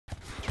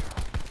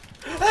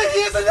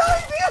He has a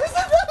knife! He has a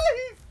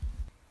knife!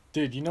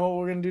 Dude, you know what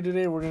we're gonna do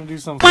today? We're gonna do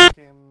some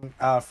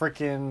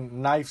freaking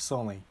knives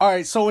only.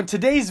 Alright, so in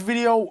today's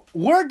video,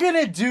 we're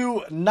gonna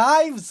do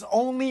knives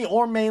only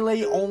or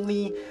melee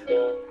only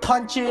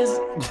punches.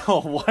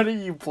 No, why did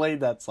you play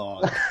that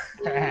song?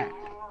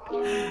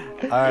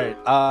 Alright,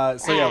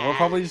 so yeah, we're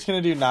probably just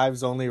gonna do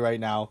knives only right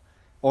now.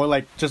 Or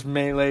like just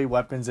melee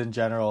weapons in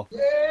general.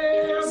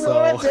 So,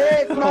 oh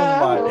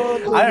my.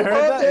 I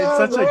heard that, it's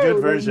such a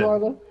good version.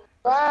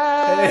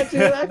 We're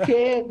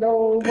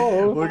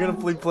gonna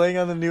be playing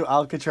on the new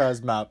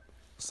Alcatraz map.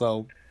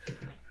 So,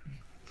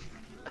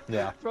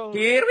 yeah.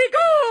 Here we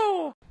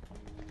go!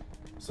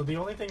 So the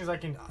only things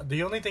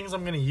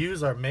I'm gonna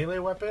use are melee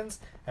weapons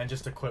and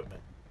just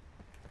equipment.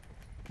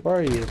 Where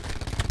are you?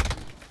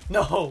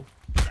 No!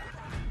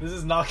 This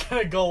is not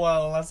gonna go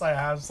well unless I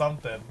have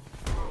something.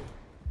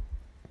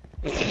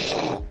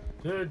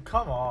 Dude,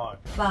 come on.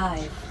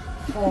 5,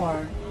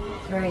 4,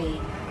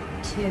 3,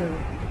 2,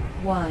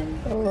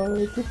 1. Oh,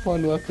 it's a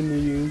fun weapon to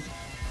use.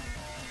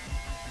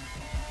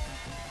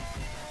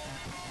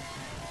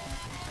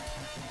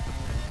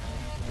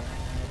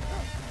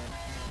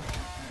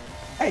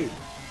 Hey,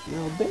 you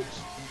little bitch.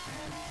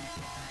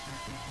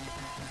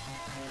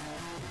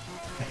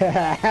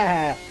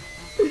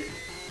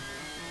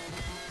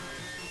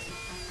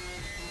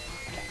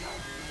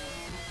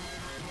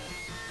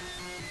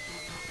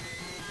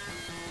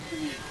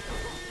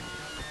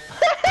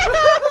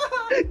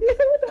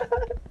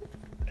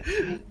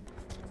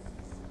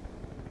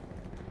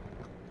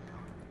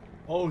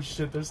 Oh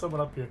shit, there's someone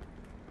up here.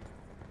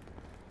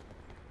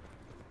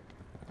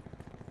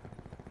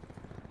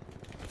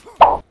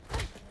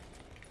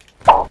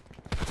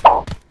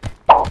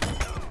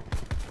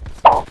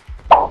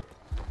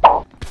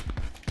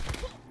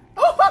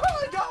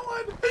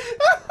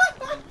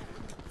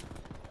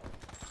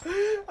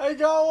 I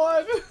got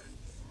one!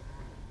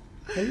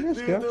 Dude,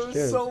 there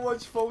was so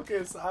much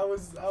focus. I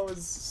was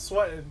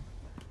sweating.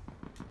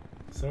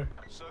 Sir?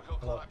 Circle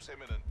collapse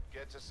imminent.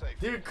 Get to safety.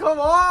 Dude, come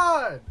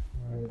on!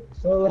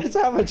 So let's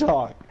have a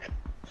talk.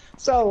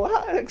 So,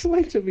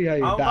 explain to me how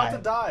you died. I'm about to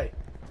die.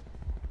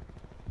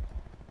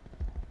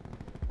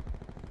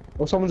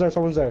 Oh, someone's there,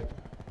 someone's there.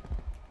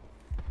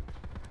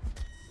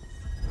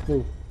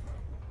 Move.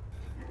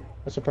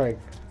 That's a prank.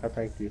 I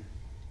pranked you.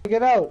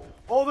 Get out!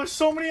 Oh, there's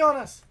so many on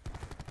us!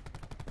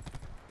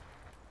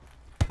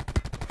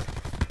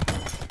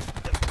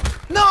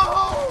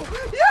 No!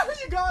 Yeah,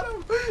 you got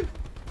him!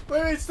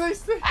 Wait, stay.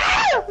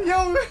 Ah!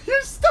 Yo,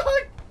 you're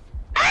stuck!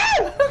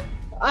 Ah!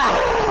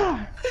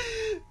 Ah!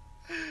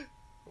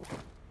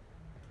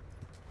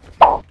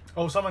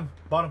 Oh, someone,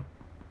 bottom.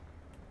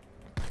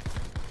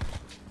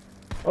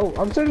 Oh,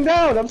 I'm sitting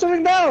down! I'm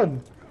sitting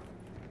down!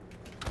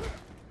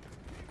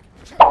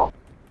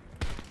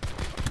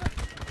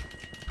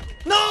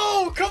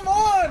 No! Come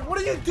on! What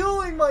are you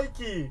doing,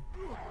 Mikey?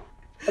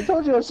 I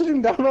told you I was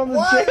sitting down on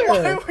the chair!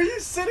 Why were you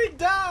sitting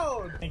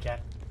down? Hey,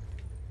 cat.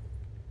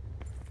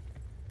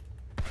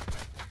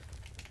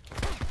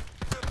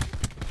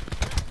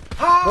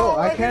 How? No,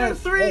 I hit can't. it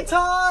 3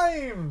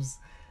 times!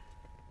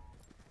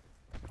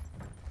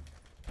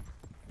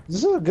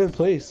 This is a good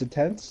place to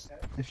tense.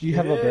 If you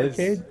have a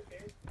barricade.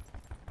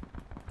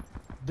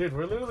 Dude,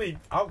 we're literally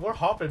we're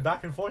hopping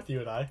back and forth, you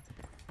and I.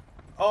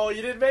 Oh,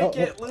 you didn't make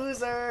it,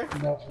 loser!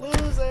 No.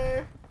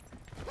 Loser!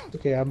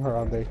 Okay, I'm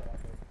Harambe.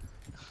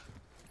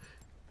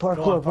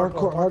 Parkour,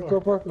 parkour,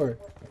 hardcore parkour.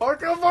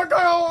 Parkour!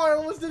 Oh, I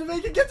almost didn't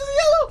make it. Get to the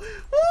yellow!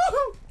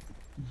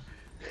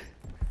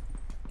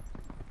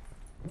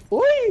 Woo!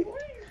 Oi!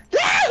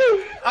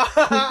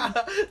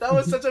 That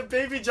was such a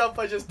baby jump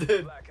I just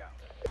did. Blackout.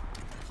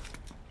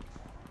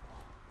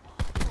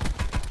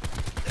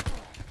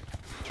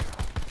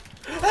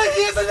 Hey,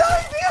 he has a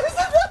knife! He has a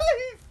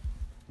knife!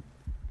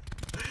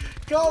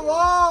 Come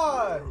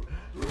on!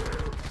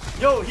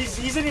 Yo,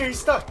 he's in here. He's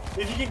stuck.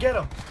 If you can get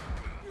him.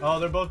 Oh,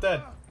 they're both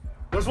dead.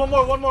 There's one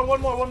more.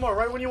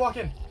 Right when you walk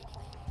in.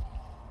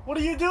 What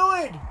are you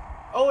doing?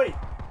 Oh wait,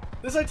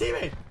 this is our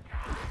teammate.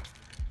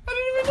 I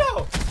didn't even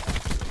know.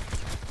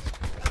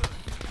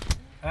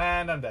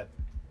 And I'm dead.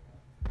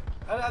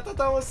 I thought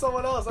that was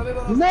someone else. I didn't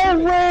know that was No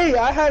way!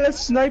 I had a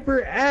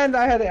sniper and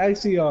I had an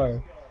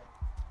ICR.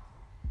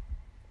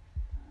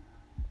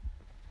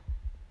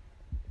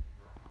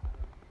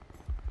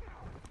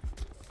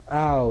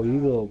 Ow, you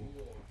little...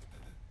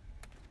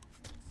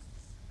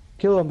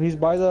 Kill him, he's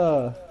by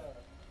the...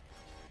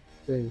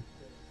 thing.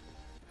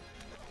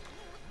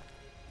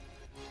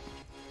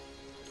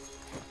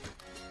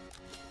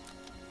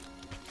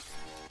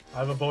 I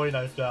have a Bowie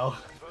knife now.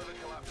 Further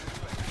collapse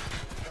expected.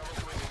 Cover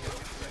swinging in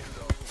the safe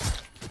zone.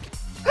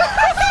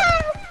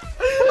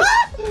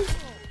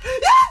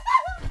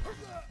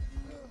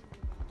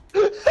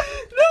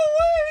 No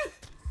way!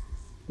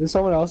 There's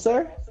someone else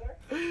there?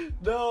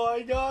 No,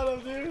 I got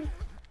him, dude.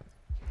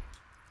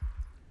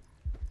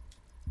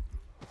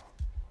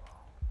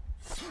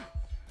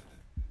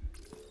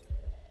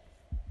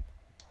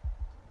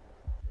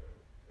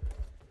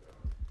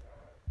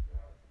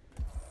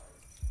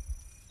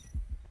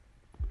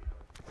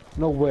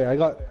 No way, I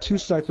got 2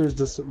 snipers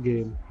this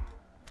game.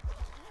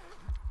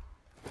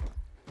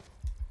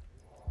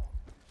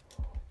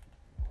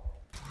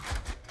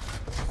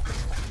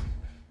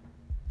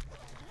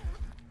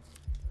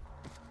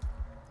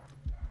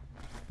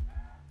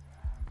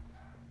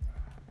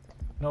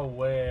 No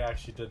way I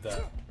actually did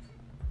that.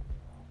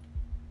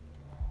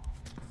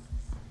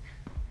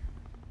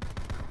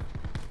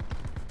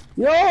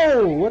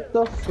 Yo, what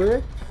the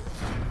frick?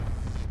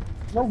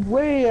 No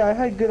way, I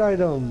had good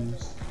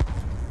items.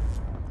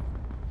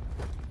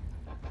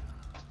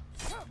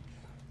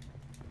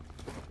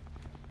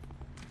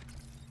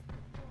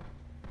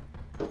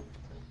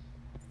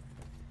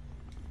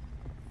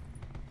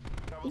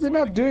 They're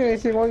not doing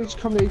anything, why don't you just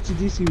come to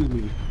HCDC with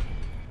me?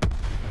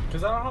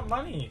 Cause I don't have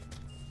money.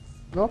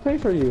 I'll pay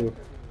for you.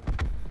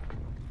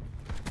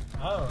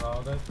 I don't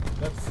know.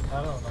 That's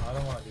I don't know. I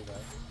don't want to do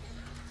that.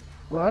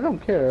 Well, I don't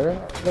care.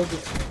 Like,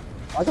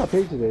 I got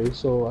paid today,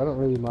 so I don't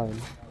really mind.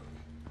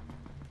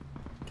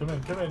 Come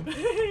in, come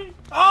in.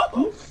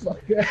 Oh! Fuck.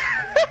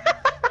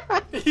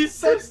 He's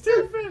so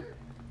stupid.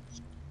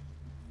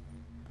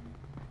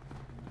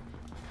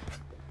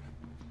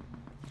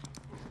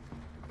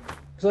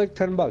 It's like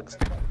 $10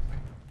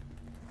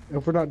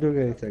 if we're not doing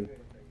anything.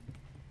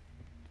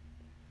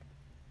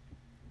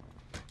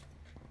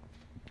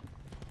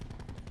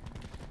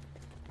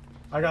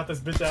 I got this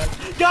bitch ass.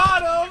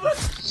 Got him!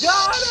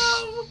 Got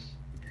him!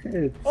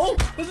 Hey, Oh,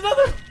 there's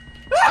another!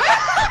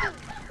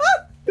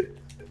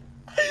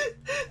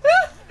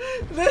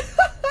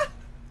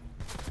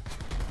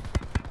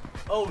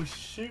 Oh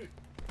shoot.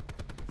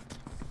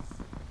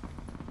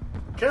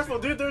 Careful,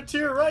 dude, they're to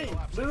your right.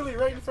 Literally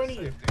right in front of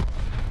you.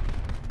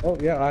 oh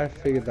yeah, I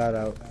figured that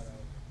out.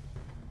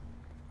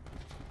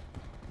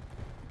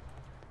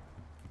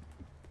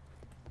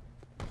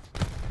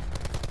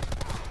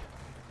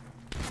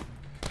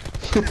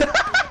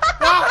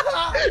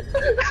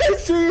 I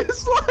see you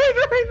slide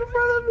right in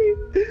front of me.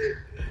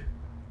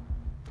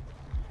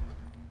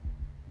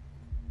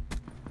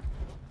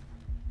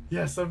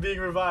 Yes, I'm being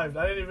revived.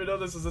 I didn't even know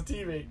this was a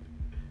teammate.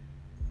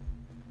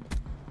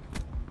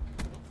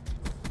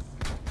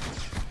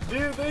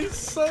 Dude, they're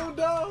so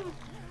dumb.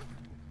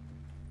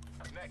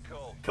 Net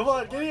call. Come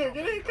on, get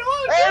here, come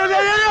on.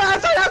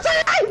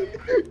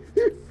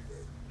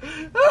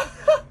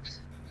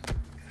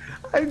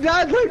 I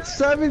died like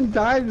 7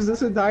 times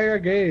this entire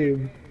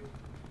game.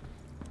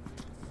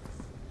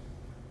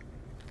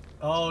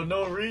 Oh,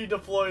 no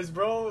redeploys,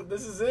 bro.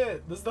 This is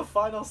it. This is the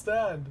final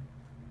stand.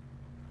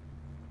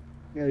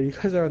 Yeah, you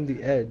guys are on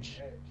the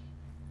edge.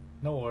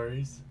 No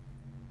worries.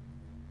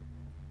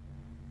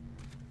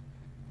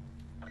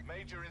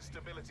 Major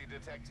instability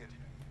detected.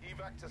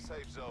 Evac to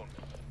safe zone.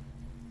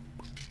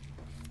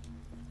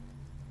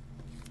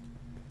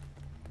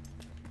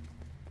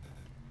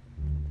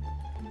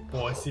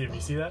 Oh, I see him.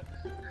 You see that?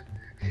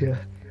 Yeah.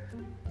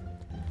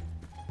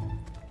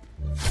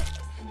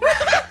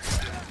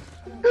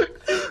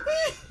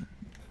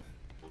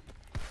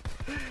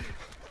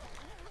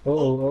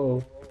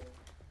 Uh-oh.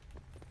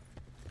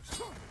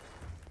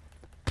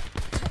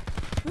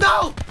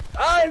 No!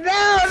 Oh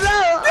no!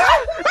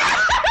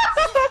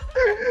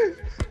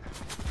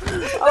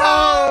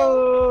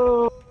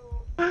 Oh!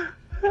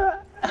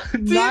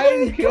 Teammate,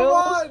 9 kills? come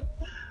on!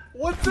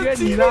 What's the You had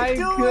teammate 9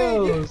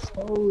 doing? kills!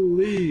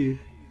 Holy!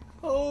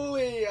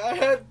 Holy,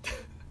 I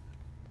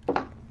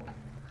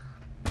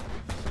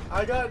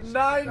got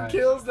 9 Nice.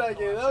 kills that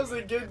game. That was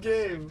a good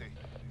game.